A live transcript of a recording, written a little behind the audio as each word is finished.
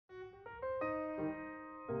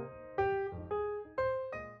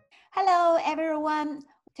Hello everyone.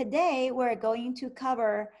 Today we're going to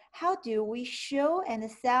cover how do we show and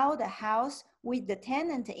sell the house with the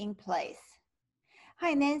tenant in place.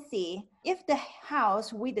 Hi Nancy, if the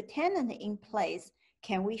house with the tenant in place,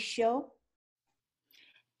 can we show?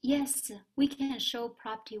 Yes, we can show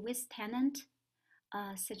property with tenant.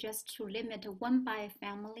 Suggest to limit one buyer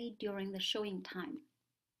family during the showing time.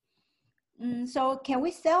 So can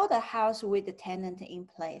we sell the house with the tenant in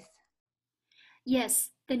place? Yes,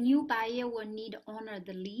 the new buyer will need to honor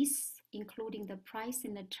the lease, including the price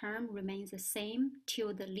and the term remains the same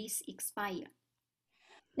till the lease expires.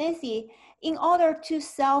 Nancy, in order to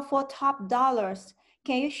sell for top dollars,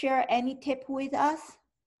 can you share any tip with us?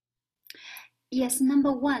 Yes,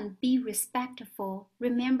 number one, be respectful.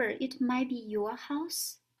 Remember, it might be your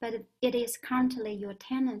house, but it is currently your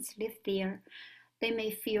tenants live there. They may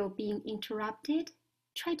feel being interrupted.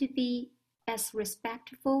 Try to be as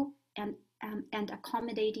respectful and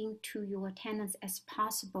accommodating to your tenants as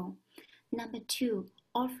possible. Number two,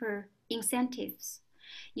 offer incentives.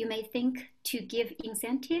 You may think to give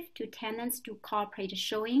incentive to tenants to cooperate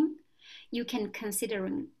showing. You can consider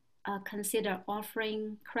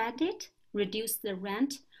offering credit, reduce the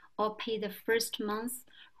rent, or pay the first month's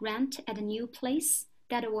rent at a new place.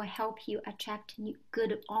 That will help you attract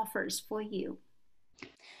good offers for you.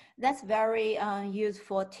 That's very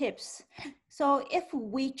useful tips. So if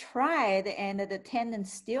we tried and the tenant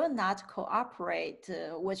still not cooperate,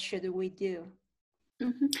 what should we do?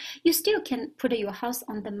 You still can put your house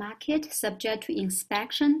on the market subject to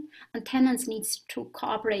inspection. And tenants needs to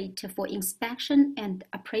cooperate for inspection and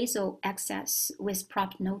appraisal access with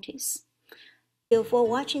proper notice. Thank you for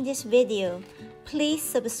watching this video. Please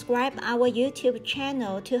subscribe our YouTube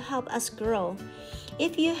channel to help us grow.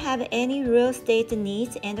 If you have any real estate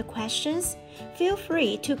needs and questions, feel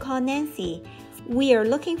free to call Nancy. We are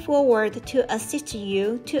looking forward to assist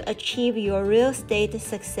you to achieve your real estate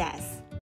success.